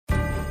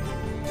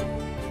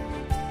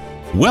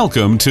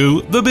Welcome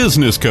to The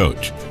Business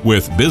Coach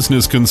with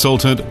business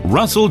consultant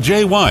Russell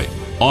J. White,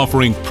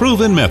 offering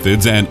proven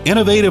methods and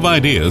innovative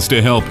ideas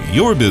to help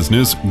your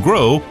business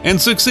grow and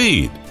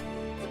succeed.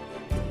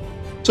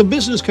 So,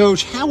 Business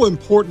Coach, how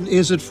important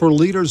is it for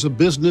leaders of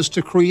business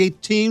to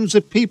create teams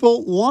that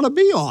people want to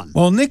be on?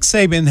 Well, Nick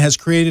Saban has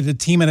created a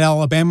team at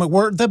Alabama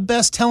where the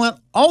best talent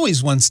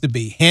always wants to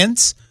be.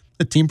 Hence,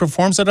 the team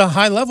performs at a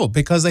high level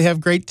because they have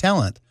great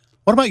talent.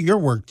 What about your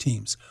work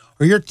teams?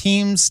 Are your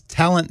teams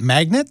talent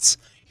magnets?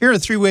 Here are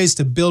 3 ways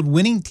to build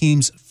winning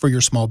teams for your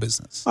small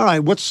business. All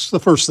right, what's the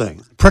first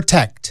thing?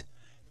 Protect.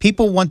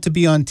 People want to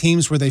be on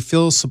teams where they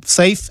feel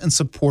safe and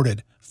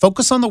supported.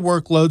 Focus on the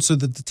workload so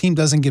that the team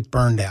doesn't get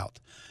burned out.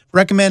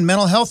 Recommend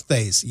mental health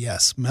days.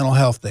 Yes, mental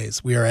health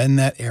days. We are in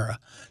that era.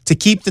 To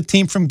keep the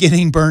team from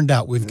getting burned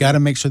out, we've got to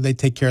make sure they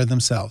take care of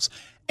themselves.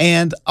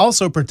 And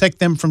also protect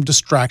them from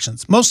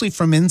distractions, mostly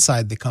from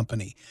inside the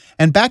company.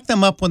 And back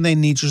them up when they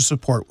need your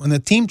support. When the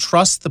team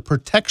trusts the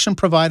protection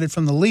provided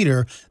from the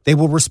leader, they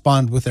will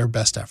respond with their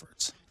best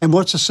efforts. And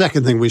what's the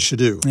second thing we should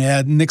do?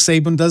 Yeah, Nick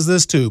Saban does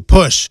this too.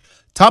 Push.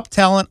 Top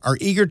talent are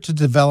eager to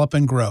develop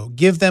and grow.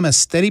 Give them a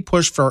steady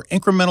push for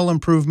incremental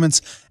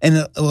improvements, and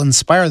it will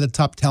inspire the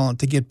top talent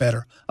to get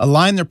better.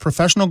 Align their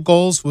professional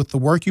goals with the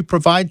work you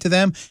provide to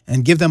them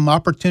and give them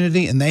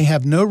opportunity, and they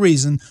have no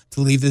reason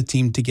to leave the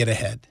team to get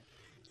ahead.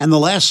 And the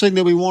last thing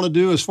that we want to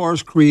do as far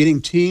as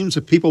creating teams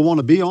that people want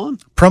to be on?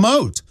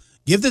 Promote.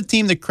 Give the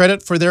team the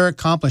credit for their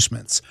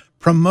accomplishments.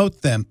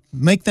 Promote them.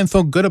 Make them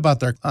feel good about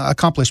their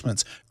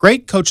accomplishments.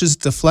 Great coaches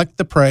deflect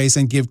the praise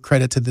and give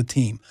credit to the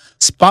team.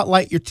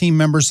 Spotlight your team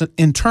members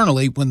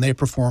internally when they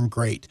perform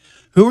great.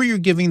 Who are you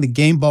giving the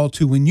game ball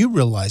to when you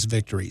realize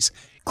victories?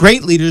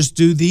 Great leaders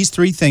do these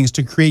 3 things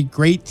to create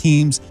great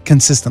teams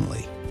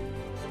consistently.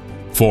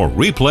 For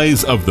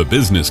replays of The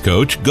Business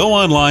Coach, go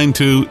online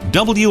to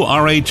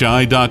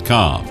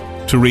WRHI.com.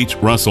 To reach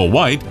Russell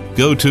White,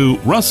 go to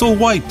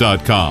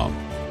russellwhite.com.